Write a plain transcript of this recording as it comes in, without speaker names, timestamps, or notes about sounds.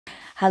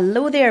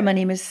Hello there, my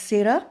name is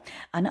Sarah,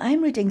 and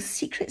I'm reading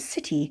Secret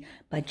City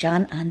by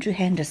Jan Andrew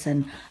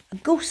Henderson, a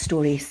ghost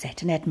story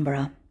set in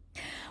Edinburgh.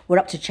 We're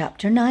up to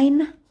chapter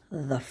 9,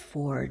 The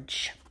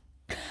Forge.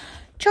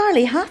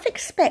 Charlie half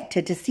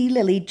expected to see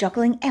Lily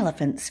juggling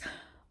elephants,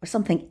 or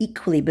something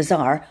equally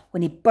bizarre,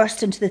 when he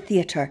burst into the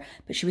theatre,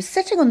 but she was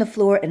sitting on the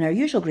floor in her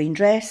usual green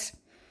dress,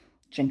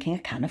 drinking a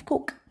can of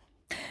Coke.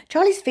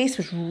 Charlie's face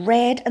was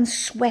red and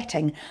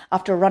sweating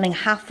after running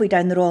halfway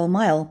down the Royal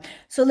Mile,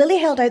 so Lily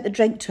held out the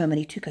drink to him and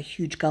he took a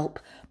huge gulp.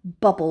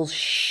 Bubbles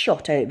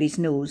shot out of his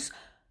nose.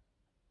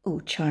 Oh,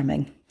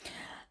 charming.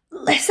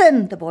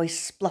 Listen, the boy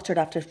spluttered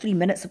after 3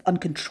 minutes of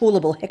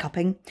uncontrollable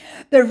hiccuping.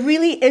 There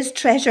really is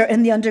treasure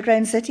in the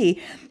underground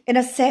city, in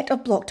a set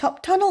of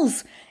blocked-up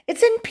tunnels.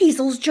 It's in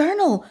Peasel's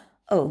journal.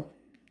 Oh,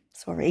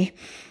 sorry.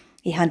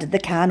 He handed the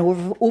can,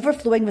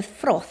 overflowing with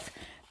froth,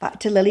 back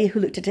to Lily, who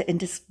looked at it in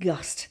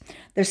disgust.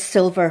 There's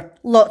silver,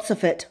 lots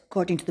of it,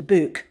 according to the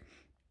book.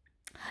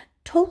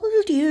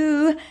 Told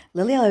you.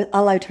 Lily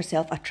allowed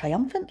herself a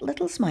triumphant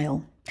little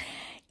smile.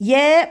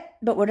 Yeah,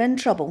 but we're in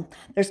trouble.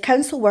 There's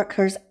council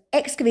workers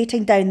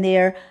excavating down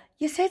there.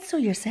 You said so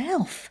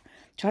yourself.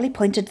 Charlie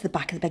pointed to the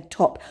back of the big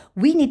top.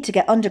 We need to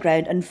get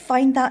underground and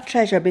find that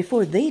treasure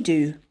before they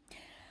do.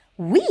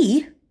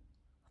 We?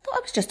 I thought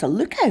I was just a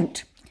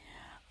lookout.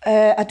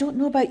 I don't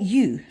know about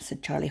you,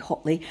 said Charlie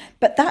hotly,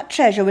 but that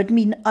treasure would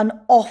mean an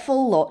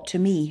awful lot to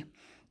me.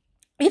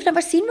 You've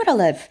never seen where I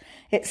live.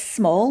 It's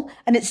small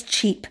and it's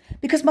cheap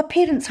because my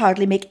parents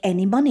hardly make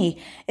any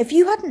money. If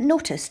you hadn't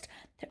noticed,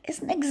 there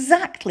isn't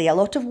exactly a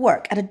lot of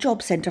work at a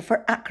job centre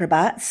for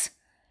acrobats.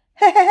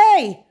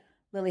 Hey!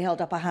 Lily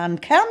held up a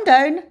hand. Calm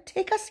down.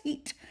 Take a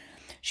seat.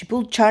 She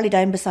pulled Charlie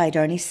down beside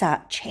her and he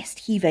sat,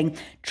 chest heaving,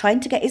 trying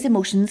to get his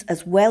emotions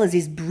as well as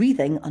his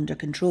breathing under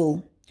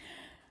control.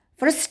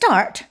 For a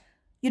start,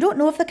 you don't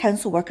know if the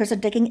council workers are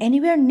digging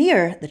anywhere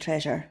near the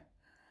treasure.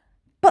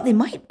 But they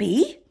might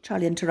be,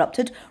 Charlie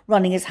interrupted,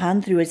 running his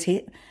hand through his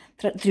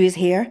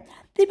hair.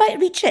 They might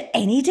reach it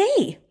any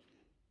day.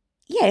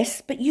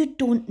 Yes, but you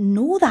don't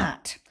know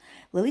that.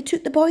 Lily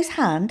took the boy's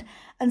hand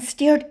and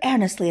stared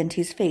earnestly into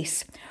his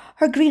face,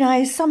 her green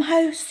eyes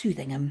somehow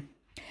soothing him.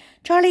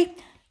 Charlie,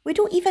 we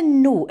don't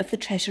even know if the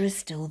treasure is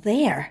still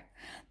there.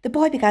 The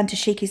boy began to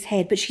shake his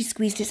head, but she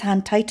squeezed his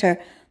hand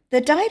tighter. The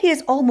diary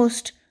is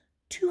almost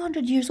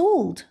 200 years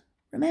old,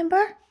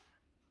 remember?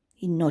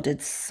 He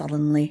nodded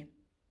sullenly.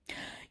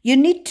 You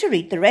need to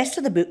read the rest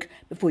of the book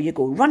before you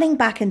go running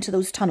back into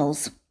those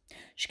tunnels.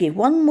 She gave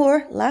one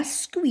more last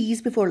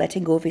squeeze before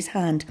letting go of his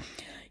hand.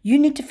 You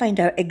need to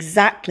find out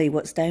exactly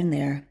what's down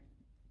there.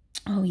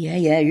 Oh,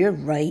 yeah, you're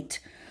right.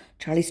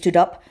 Charlie stood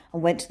up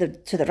and went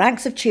to the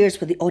ranks of chairs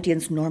where the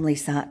audience normally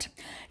sat.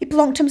 He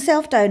plonked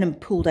himself down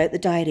and pulled out the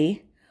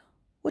diary.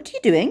 What are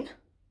you doing?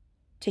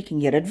 Taking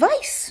your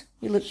advice.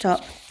 He looked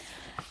up.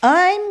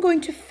 I'm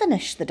going to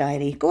finish the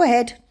diary. Go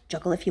ahead,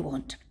 juggle if you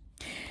want.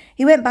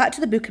 He went back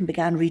to the book and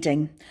began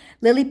reading.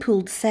 Lily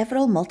pulled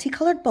several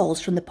multicoloured balls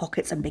from the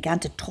pockets and began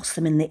to toss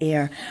them in the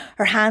air,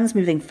 her hands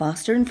moving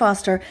faster and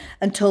faster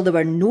until they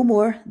were no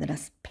more than a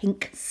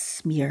pink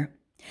smear.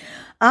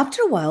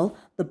 After a while,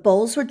 the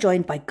balls were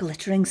joined by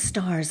glittering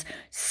stars,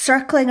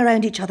 circling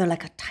around each other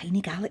like a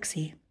tiny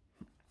galaxy.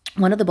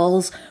 One of the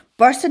balls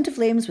burst into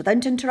flames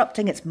without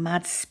interrupting its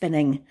mad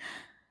spinning.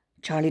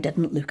 Charlie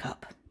didn't look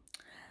up.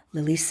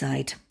 Lily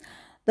sighed.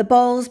 The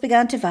balls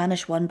began to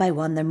vanish one by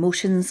one, their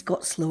motions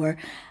got slower,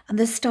 and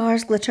the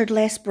stars glittered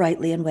less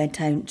brightly and went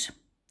out.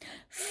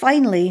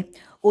 Finally,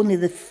 only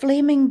the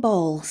flaming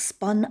ball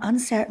spun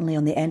uncertainly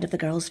on the end of the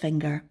girl's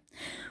finger.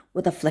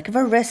 With a flick of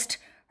her wrist,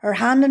 her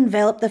hand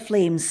enveloped the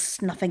flames,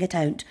 snuffing it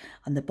out,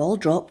 and the ball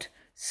dropped,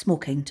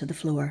 smoking, to the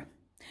floor.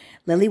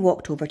 Lily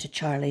walked over to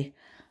Charlie.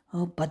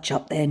 Oh, budge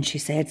up then, she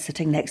said,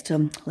 sitting next to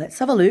him. Let's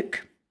have a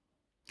look.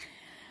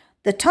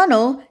 The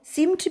tunnel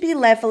seemed to be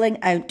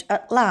levelling out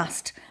at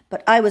last,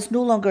 but I was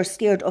no longer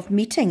scared of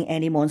meeting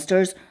any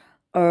monsters,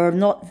 or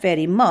not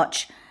very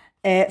much,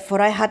 for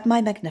I had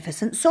my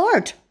magnificent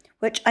sword,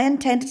 which I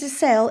intended to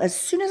sell as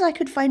soon as I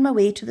could find my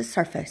way to the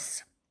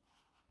surface.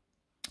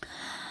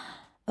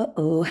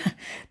 Uh-oh.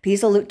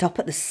 Peasel looked up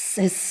at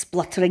his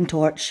spluttering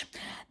torch.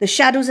 The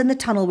shadows in the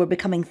tunnel were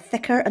becoming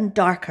thicker and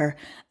darker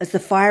as the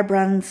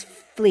firebrand's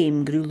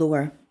flame grew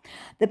lower.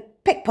 The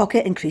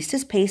pickpocket increased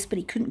his pace, but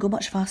he couldn't go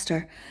much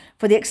faster,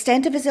 for the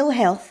extent of his ill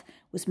health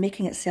was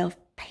making itself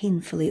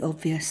painfully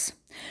obvious.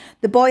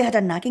 The boy had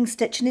a nagging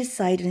stitch in his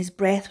side and his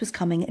breath was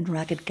coming in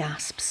ragged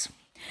gasps.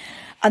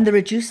 And the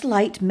reduced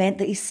light meant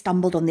that he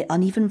stumbled on the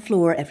uneven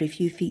floor every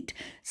few feet,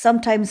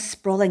 sometimes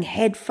sprawling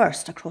head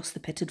first across the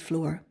pitted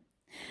floor.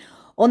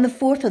 On the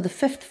fourth or the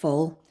fifth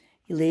fall,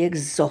 he lay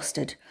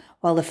exhausted,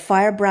 while the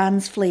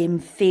firebrand's flame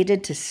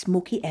faded to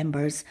smoky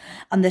embers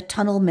and the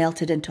tunnel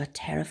melted into a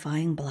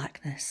terrifying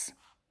blackness.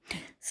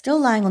 Still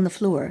lying on the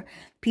floor,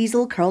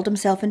 Peasel curled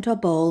himself into a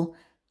ball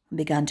and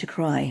began to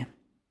cry.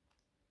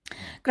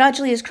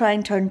 Gradually his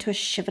crying turned to a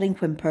shivering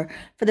whimper,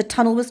 for the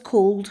tunnel was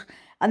cold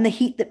and the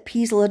heat that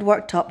Peasel had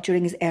worked up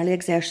during his early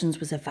exertions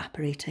was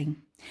evaporating.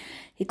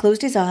 He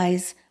closed his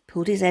eyes,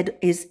 pulled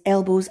his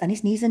elbows and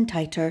his knees in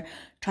tighter,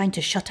 trying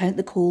to shut out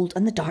the cold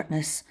and the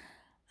darkness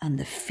and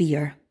the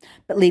fear,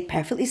 but lay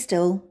perfectly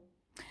still,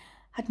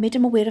 had made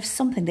him aware of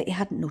something that he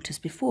hadn't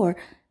noticed before.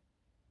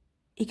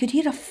 He could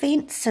hear a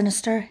faint,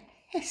 sinister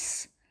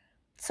hiss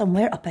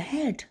somewhere up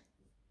ahead.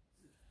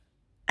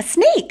 A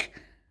snake!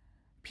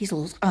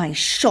 Peasel's eyes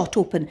shot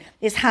open.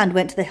 His hand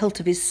went to the hilt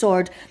of his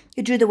sword.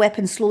 He drew the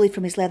weapon slowly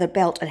from his leather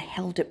belt and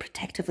held it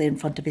protectively in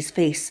front of his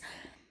face.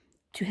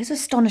 To his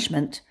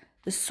astonishment,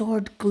 the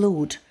sword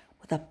glowed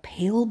with a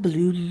pale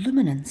blue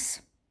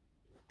luminance.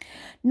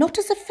 Not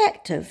as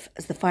effective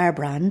as the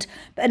firebrand,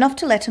 but enough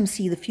to let him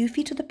see the few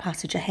feet of the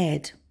passage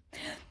ahead.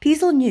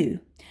 Peasel knew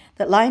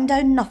that lying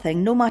down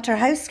nothing, no matter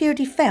how scared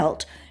he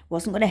felt,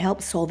 wasn't going to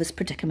help solve his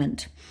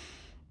predicament.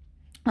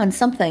 And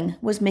something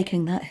was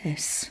making that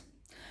hiss.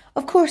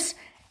 Of course,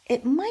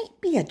 it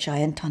might be a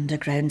giant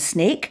underground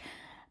snake,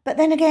 but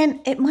then again,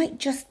 it might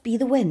just be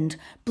the wind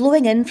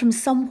blowing in from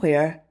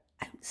somewhere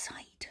outside.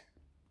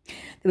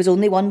 There was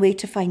only one way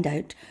to find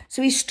out,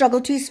 so he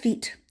struggled to his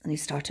feet and he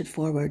started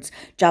forwards,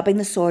 jabbing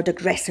the sword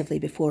aggressively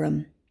before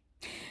him.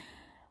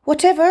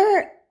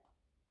 Whenever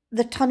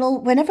the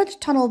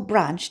tunnel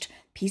branched,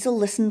 Peasel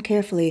listened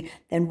carefully,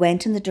 then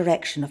went in the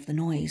direction of the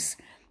noise.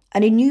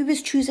 And he knew he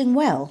was choosing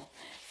well,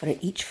 for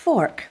at each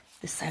fork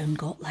the sound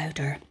got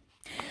louder,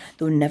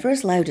 though never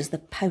as loud as the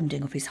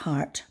pounding of his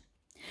heart.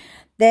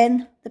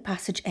 Then the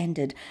passage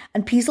ended,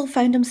 and Peasel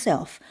found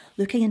himself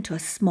looking into a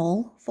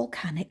small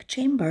volcanic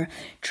chamber,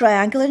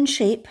 triangular in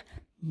shape,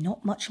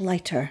 not much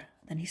higher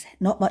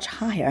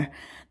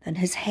than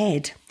his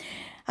head.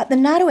 At the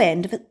narrow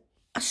end of it,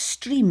 a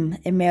stream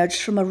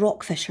emerged from a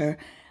rock fissure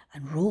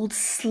and rolled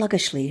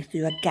sluggishly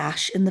through a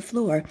gash in the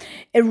floor,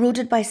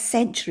 eroded by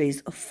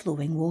centuries of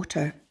flowing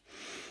water.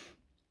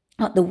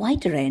 At the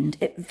wider end,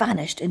 it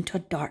vanished into a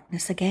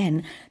darkness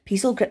again.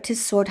 Peasel gripped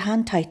his sword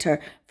hand tighter,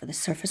 for the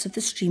surface of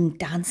the stream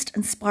danced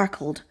and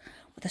sparkled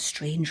with a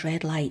strange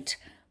red light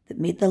that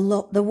made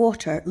the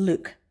water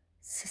look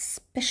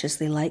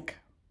suspiciously like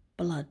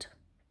blood.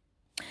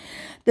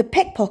 The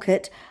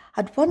pickpocket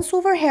had once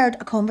overheard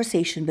a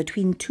conversation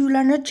between two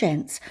learned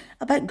gents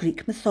about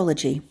Greek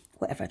mythology,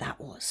 whatever that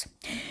was.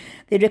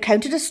 They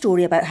recounted a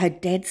story about how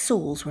dead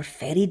souls were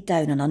ferried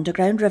down an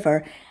underground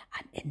river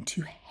and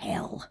into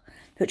hell,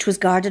 which was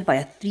guarded by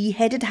a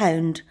three-headed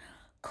hound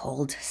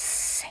called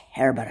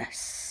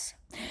Cerberus.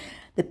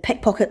 The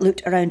pickpocket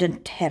looked around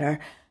in terror.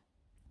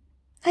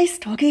 "Nice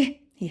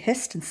doggy," he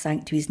hissed and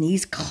sank to his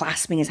knees,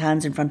 clasping his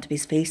hands in front of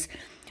his face.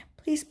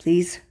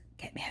 Please,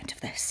 get me out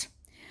of this."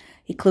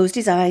 He closed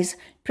his eyes,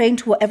 praying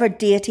to whatever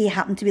deity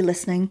happened to be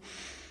listening.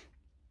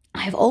 "I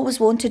have always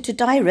wanted to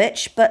die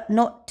rich, but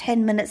not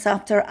 10 minutes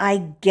after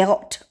I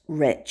got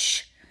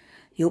rich."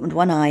 He opened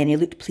one eye and he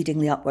looked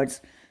pleadingly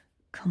upwards.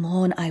 "Come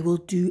on, I will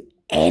do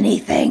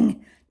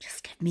anything.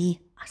 Just give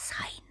me a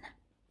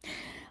sign."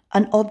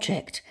 An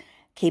object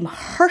came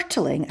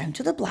hurtling out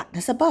of the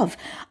blackness above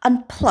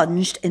and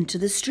plunged into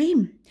the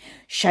stream.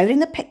 Showering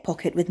the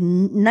pickpocket with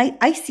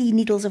icy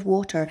needles of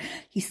water,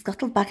 he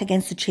scuttled back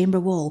against the chamber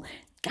wall,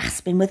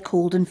 gasping with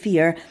cold and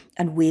fear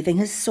and waving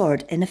his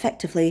sword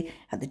ineffectively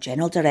at the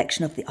general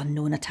direction of the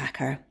unknown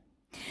attacker.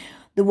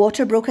 The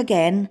water broke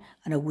again,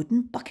 and a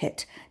wooden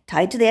bucket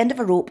tied to the end of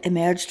a rope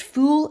emerged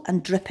full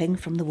and dripping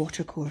from the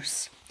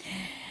watercourse.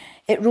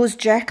 It rose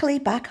jerkily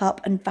back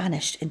up and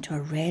vanished into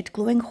a red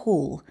glowing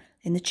hole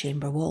in the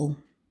chamber wall.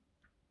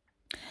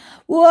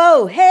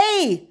 "Whoa,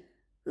 hey!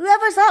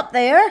 Whoever's up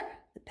there!"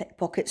 the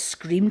pickpocket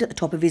screamed at the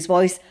top of his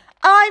voice.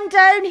 "I'm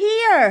down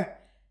here!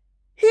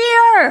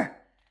 Here!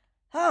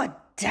 Oh,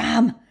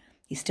 damn!"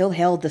 He still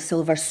held the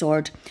silver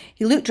sword.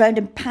 He looked round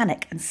in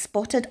panic and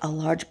spotted a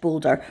large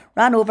boulder,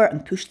 ran over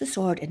and pushed the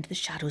sword into the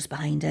shadows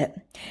behind it.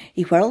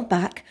 He whirled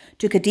back,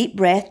 took a deep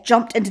breath,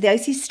 jumped into the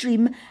icy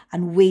stream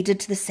and waded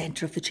to the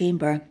centre of the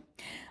chamber.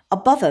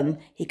 Above him,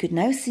 he could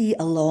now see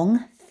a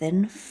long,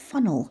 thin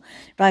funnel,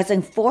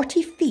 rising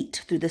 40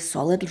 feet through the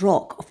solid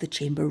rock of the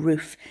chamber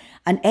roof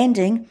and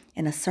ending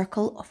in a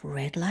circle of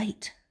red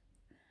light.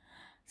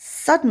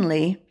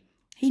 Suddenly,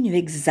 he knew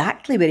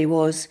exactly where he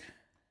was.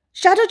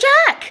 "Shadow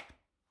Jack!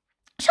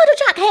 Shadow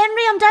Jack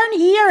Henry, I'm down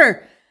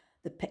here!"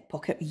 The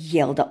pickpocket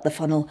yelled up the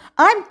funnel.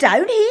 "I'm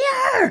down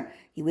here!"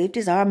 He waved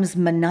his arms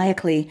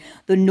maniacally,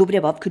 though nobody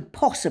above could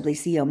possibly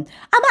see him.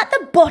 "I'm at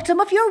the bottom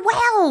of your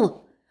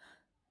well!"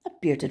 A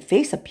bearded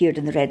face appeared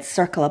in the red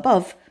circle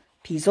above.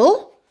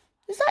 "Peasel,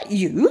 is that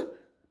you?"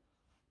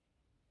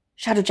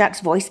 Shadow Jack's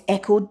voice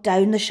echoed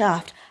down the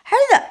shaft. "How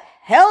the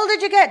hell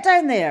did you get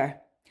down there?"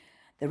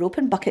 The rope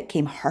and bucket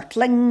came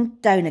hurtling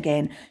down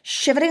again.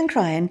 Shivering and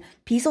crying,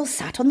 Peasel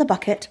sat on the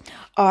bucket,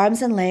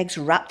 arms and legs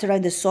wrapped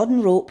around the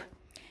sodden rope,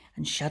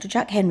 and Shadow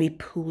Jack Henry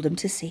pulled him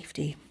to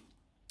safety.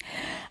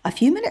 A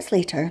few minutes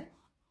later,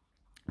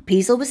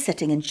 Peasel was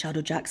sitting in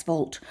Shadow Jack's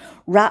vault,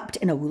 wrapped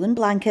in a woolen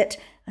blanket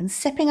and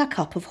sipping a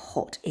cup of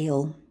hot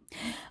ale.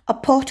 A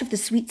pot of the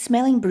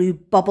sweet-smelling brew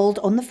bubbled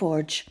on the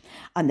forge,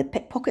 and the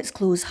pickpocket's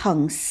clothes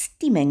hung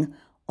steaming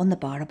on the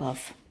bar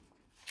above.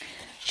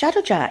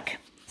 Shadow Jack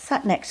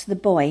sat next to the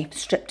boy,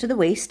 stripped to the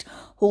waist,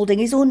 holding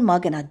his own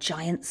mug in a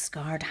giant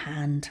scarred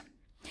hand.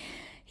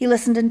 He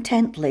listened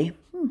intently,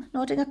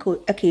 nodding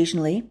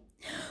occasionally,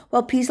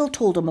 while Peasel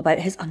told him about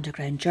his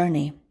underground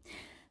journey.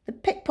 The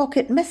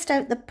pickpocket missed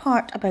out the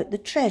part about the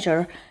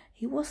treasure.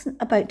 He wasn't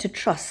about to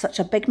trust such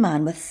a big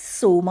man with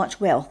so much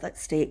wealth at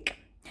stake.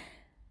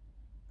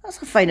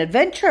 "That's a fine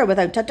adventure,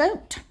 without a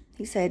doubt,"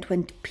 he said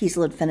when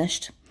Peasel had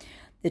finished.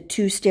 The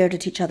two stared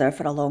at each other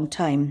for a long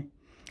time,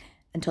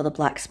 until the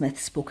blacksmith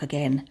spoke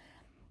again.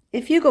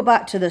 "If you go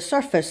back to the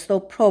surface, they'll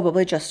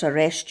probably just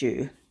arrest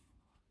you."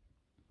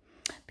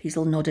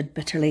 Peasel nodded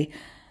bitterly.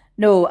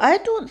 "No, I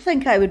don't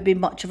think I would be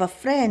much of a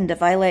friend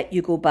if I let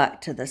you go back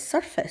to the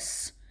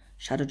surface."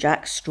 Shadow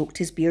Jack stroked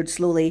his beard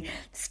slowly,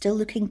 still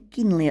looking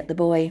keenly at the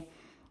boy.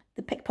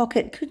 The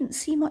pickpocket couldn't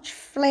see much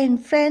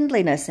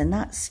friendliness in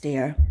that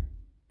stare.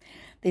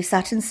 They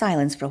sat in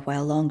silence for a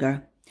while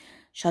longer.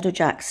 Shadow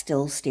Jack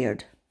still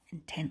stared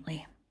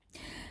intently.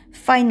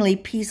 Finally,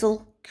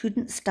 Peasel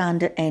couldn't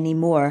stand it any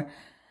more.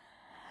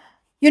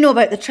 "You know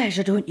about the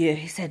treasure, don't you?"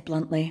 he said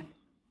bluntly.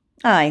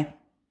 "Aye,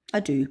 I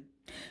do,"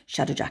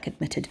 Shadow Jack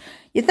admitted.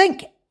 "You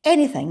think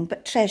anything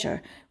but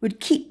treasure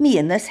would keep me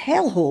in this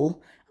hellhole?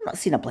 I've not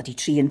seen a bloody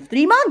tree in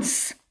 3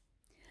 months."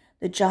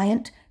 The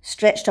giant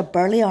stretched a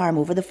burly arm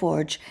over the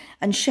forge,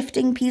 and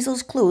shifting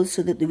Peasel's clothes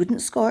so that they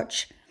wouldn't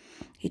scorch,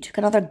 he took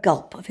another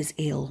gulp of his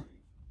ale.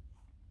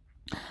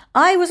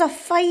 "I was a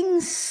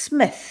fine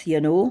smith, you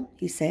know,"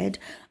 he said,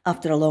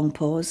 after a long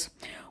pause,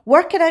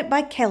 "working out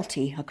by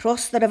Kelty,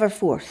 across the River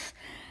Forth.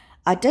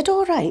 I did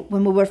all right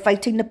when we were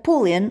fighting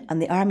Napoleon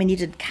and the army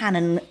needed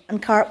cannon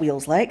and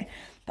cartwheels like,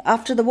 but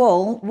after the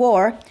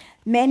war,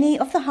 many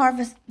of the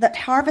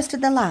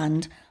harvested the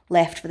land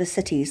left for the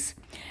cities,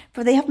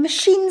 for they have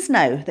machines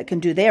now that can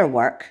do their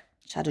work."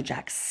 Shadow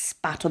Jack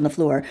spat on the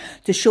floor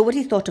to show what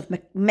he thought of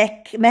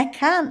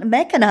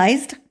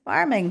mechanised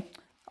farming.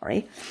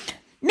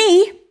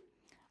 Me,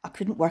 I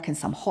couldn't work in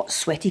some hot,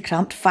 sweaty,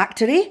 cramped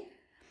factory."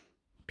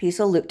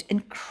 Peasel looked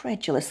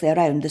incredulously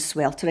around the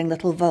sweltering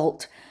little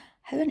vault.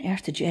 "How on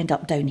earth did you end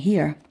up down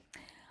here?"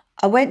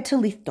 "I went to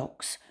Leith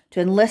Docks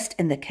to enlist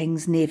in the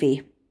King's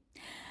Navy.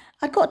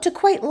 I got to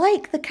quite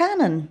like the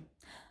cannon.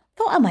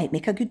 Thought I might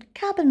make a good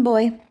cabin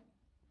boy."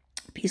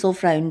 Peasel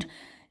frowned.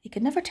 He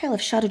could never tell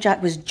if Shadow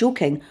Jack was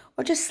joking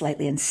or just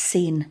slightly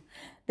insane.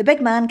 The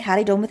big man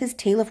carried on with his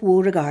tale of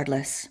woe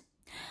regardless.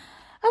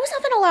 "I was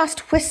having a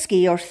last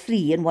whisky or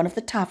 3 in one of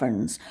the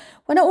taverns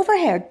when I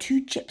overheard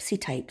 2 gypsy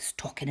types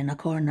talking in a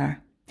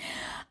corner.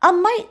 A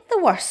mite the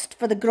worst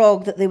for the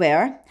grog that they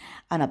were,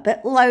 and a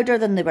bit louder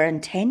than they were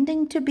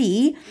intending to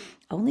be.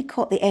 I only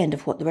caught the end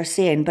of what they were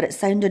saying, but it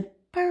sounded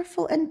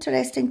powerful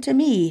interesting to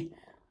me.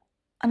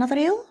 Another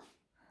ale?"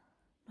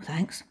 "No,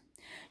 thanks."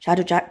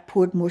 Shadow Jack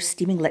poured more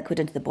steaming liquid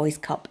into the boy's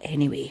cup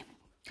anyway.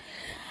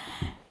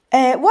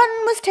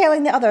 One was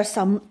telling the other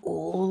some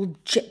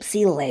old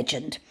gypsy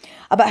legend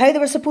about how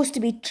there was supposed to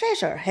be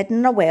treasure hidden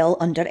in a well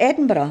under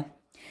Edinburgh.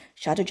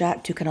 Shadow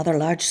Jack took another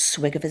large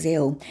swig of his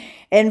ale.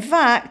 In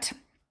fact,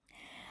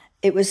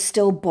 it was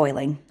still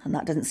boiling, and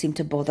that didn't seem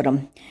to bother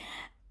him.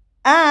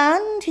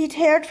 And he'd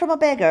heard from a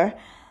beggar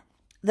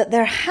that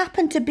there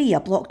happened to be a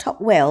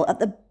blocked-up well at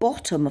the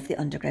bottom of the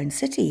underground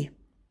city.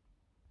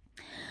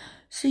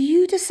 "So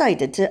you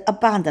decided to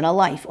abandon a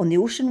life on the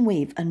ocean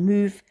wave and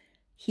move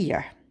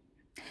here?"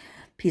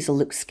 Peasel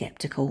looked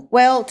sceptical.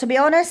 "Well, to be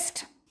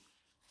honest,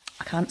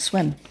 I can't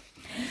swim."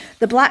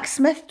 The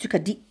blacksmith took a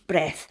deep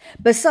breath.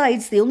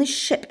 Besides, the only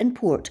ship in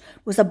port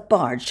was a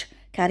barge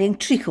carrying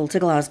treacle to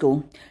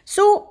Glasgow.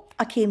 "So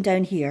I came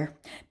down here,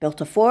 built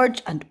a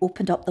forge and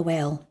opened up the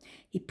well."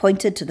 He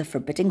pointed to the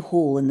forbidding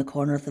hole in the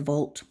corner of the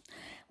vault.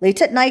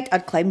 "Late at night,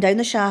 I'd climb down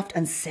the shaft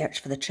and search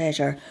for the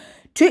treasure.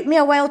 Took me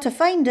a while to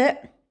find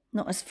it.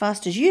 Not as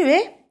fast as you,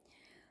 eh?"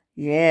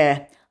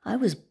 "Yeah, I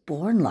was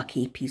born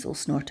lucky," Peasel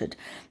snorted.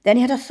 Then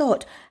he had a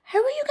thought. "How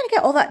are you going to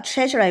get all that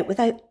treasure out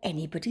without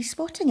anybody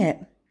spotting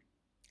it?"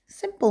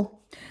 "Simple.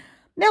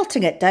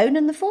 Melting it down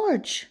in the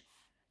forge."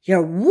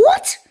 "You're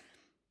what?"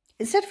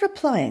 Instead of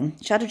replying,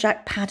 Shadow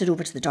Jack padded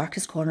over to the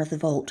darkest corner of the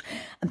vault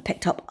and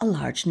picked up a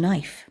large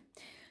knife.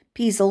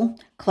 Peasel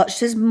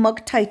clutched his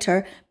mug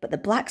tighter, but the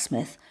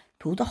blacksmith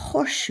pulled a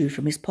horseshoe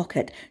from his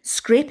pocket,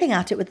 scraping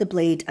at it with the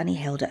blade, and he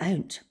held it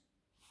out.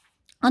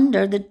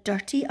 Under the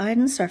dirty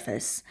iron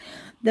surface,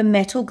 the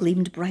metal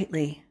gleamed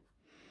brightly.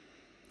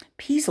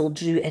 Peasel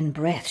drew in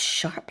breath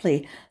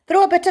sharply.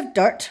 "Throw a bit of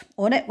dirt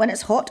on it when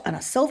it's hot, and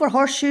a silver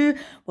horseshoe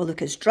will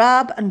look as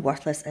drab and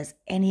worthless as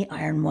any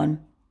iron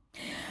one.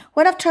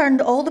 When I've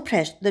turned all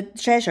the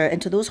treasure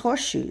into those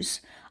horseshoes,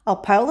 I'll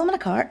pile them in a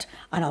cart,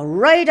 and I'll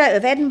ride out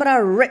of Edinburgh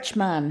a rich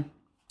man.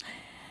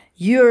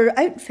 Your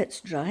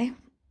outfit's dry."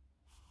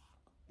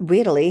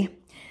 Warily,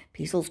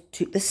 Peasel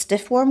took the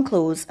stiff, warm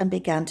clothes and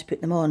began to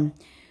put them on.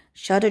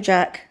 Shadow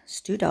Jack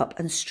stood up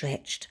and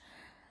stretched.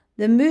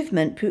 The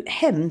movement put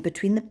him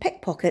between the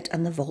pickpocket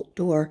and the vault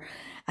door,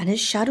 and his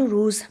shadow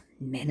rose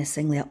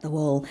menacingly up the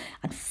wall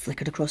and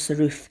flickered across the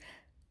roof.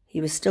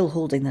 He was still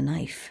holding the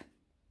knife.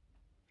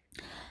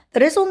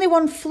 "There is only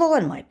one flaw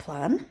in my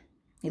plan."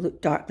 He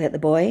looked darkly at the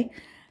boy.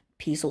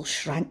 Peasel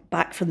shrank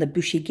back from the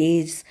bushy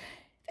gaze.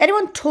 If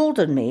anyone told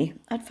on me,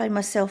 I'd find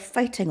myself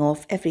fighting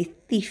off every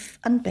thief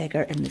and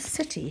beggar in the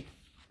city.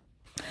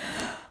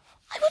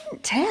 I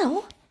wouldn't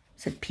tell,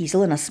 said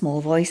Peasel in a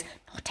small voice.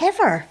 Not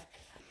ever.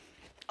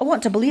 I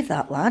want to believe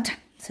that, lad,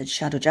 said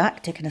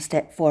Shadowjack, taking a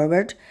step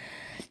forward.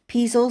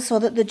 Peasel saw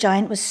that the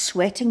giant was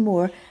sweating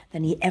more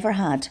than he ever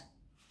had,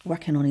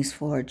 working on his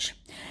forge.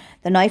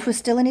 The knife was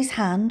still in his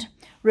hand,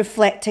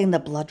 reflecting the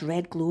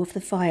blood-red glow of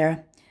the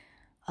fire.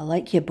 I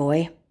like you,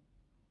 boy,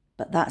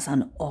 but that's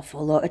an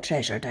awful lot of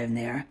treasure down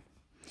there.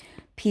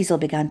 Peasel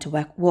began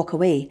to walk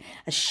away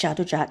as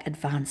Shadowjack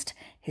advanced.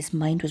 His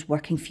mind was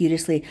working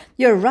furiously.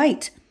 You're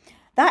right.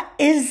 That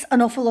is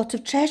an awful lot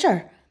of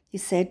treasure, he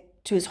said,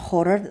 to his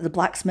horror that the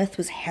blacksmith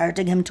was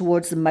herding him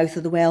towards the mouth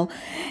of the well.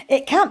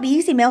 It can't be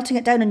easy melting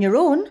it down on your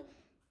own.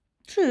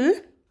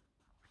 True.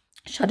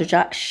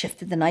 Shadowjack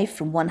shifted the knife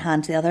from one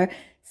hand to the other,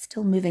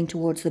 still moving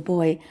towards the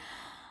boy.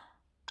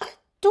 I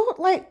don't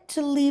like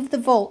to leave the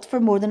vault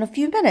for more than a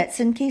few minutes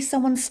in case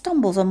someone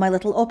stumbles on my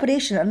little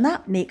operation, and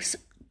that makes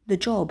the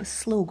job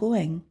slow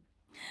going.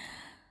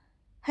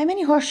 How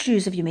many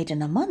horseshoes have you made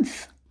in a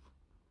month?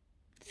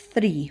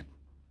 3.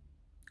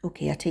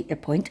 OK, I take your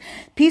point.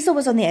 Peasel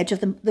was on the edge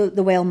of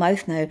the well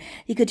mouth now.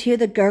 He could hear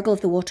the gurgle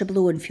of the water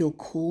below and feel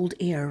cold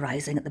air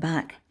rising at the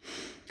back.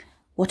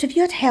 What if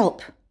you had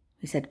help?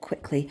 He said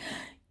quickly.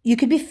 You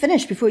could be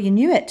finished before you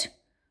knew it.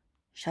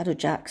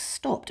 Shadowjack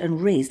stopped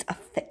and raised a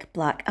thick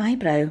black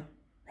eyebrow.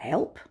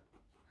 Help?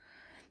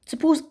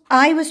 Suppose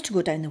I was to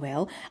go down the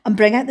well and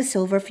bring out the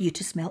silver for you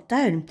to smelt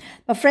down.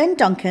 My friend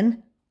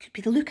Duncan could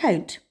be the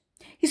lookout.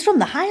 He's from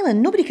the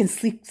Highland. Nobody can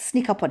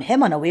sneak up on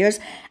him unawares,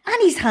 and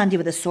he's handy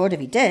with a sword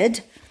if he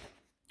did.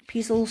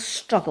 Peasel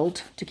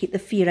struggled to keep the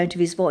fear out of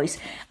his voice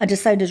and to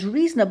sound as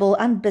reasonable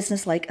and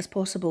businesslike as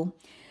possible.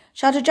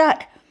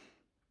 Shadowjack,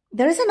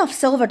 there is enough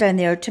silver down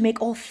there to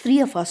make all 3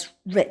 of us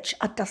rich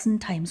a dozen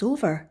times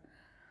over.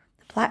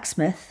 The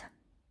blacksmith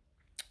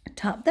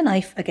tapped the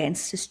knife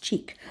against his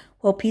cheek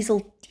while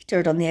Peasel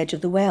teetered on the edge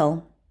of the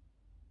well.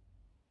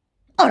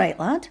 All right,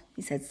 lad,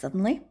 he said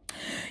suddenly.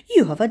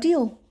 You have a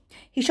deal.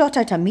 He shot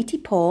out a meaty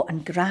paw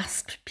and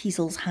grasped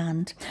Peasel's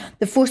hand.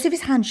 The force of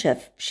his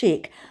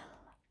handshake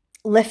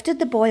lifted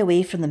the boy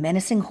away from the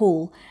menacing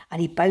hole,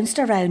 and he bounced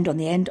around on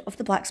the end of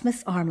the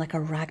blacksmith's arm like a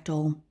rag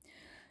doll.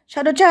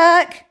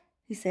 Shadowjack,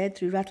 he said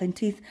through rattling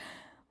teeth,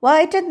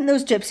 why didn't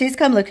those gypsies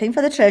come looking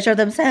for the treasure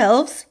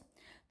themselves?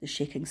 The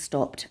shaking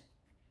stopped.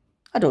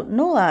 I don't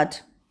know, lad,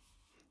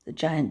 the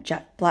giant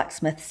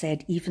blacksmith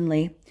said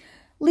evenly.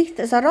 Leith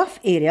is a rough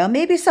area.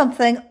 Maybe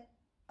something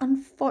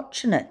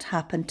unfortunate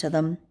happened to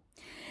them.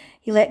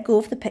 He let go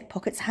of the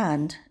pickpocket's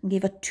hand and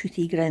gave a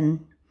toothy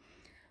grin.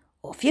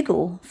 Off you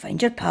go, find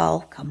your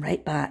pal, come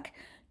right back.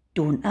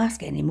 Don't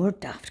ask any more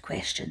daft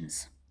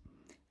questions.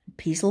 And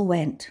Peasel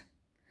went,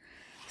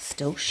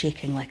 still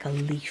shaking like a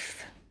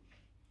leaf.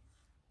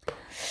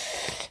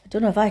 I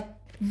don't know if I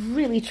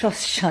really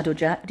trust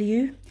Shadowjack, do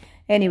you?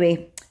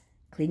 Anyway,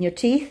 clean your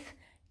teeth,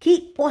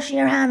 keep washing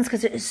your hands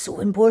because it is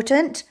so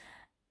important.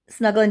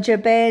 Snuggle into your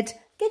bed,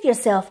 give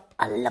yourself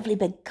a lovely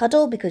big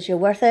cuddle because you're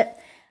worth it.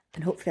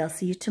 And hopefully I'll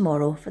see you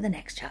tomorrow for the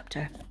next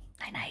chapter.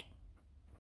 Night night.